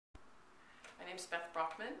name's Beth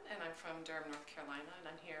Brockman, and I'm from Durham, North Carolina, and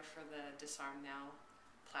I'm here for the Disarm Now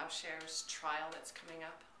Plowshares trial that's coming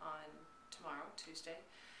up on tomorrow, Tuesday.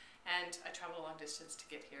 And I travel a long distance to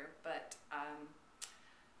get here, but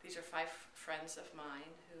these are 5 friends of mine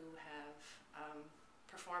who have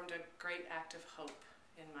performed a great act of hope,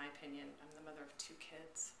 in my opinion. I'm the mother of 2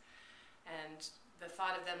 kids, and the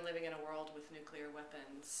thought of them living in a world with nuclear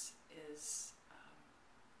weapons is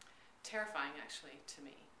terrifying, actually, to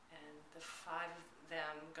me. And the 5 of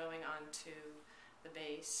them going on to the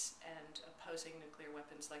base and opposing nuclear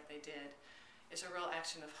weapons like they did is a real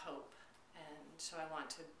action of hope. And so I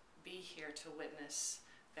want to be here to witness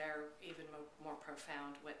their even more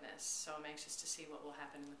profound witness. So I'm anxious to see what will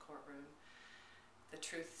happen in the courtroom, the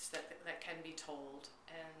truths that can be told,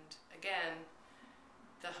 and again,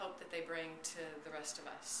 the hope that they bring to the rest of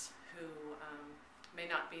us who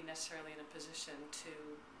may not be necessarily in a position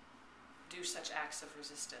to do such acts of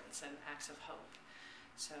resistance and acts of hope.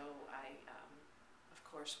 So I, of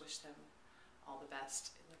course, wish them all the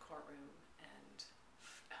best in the courtroom and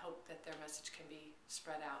hope that their message can be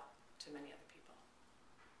spread out to many other people.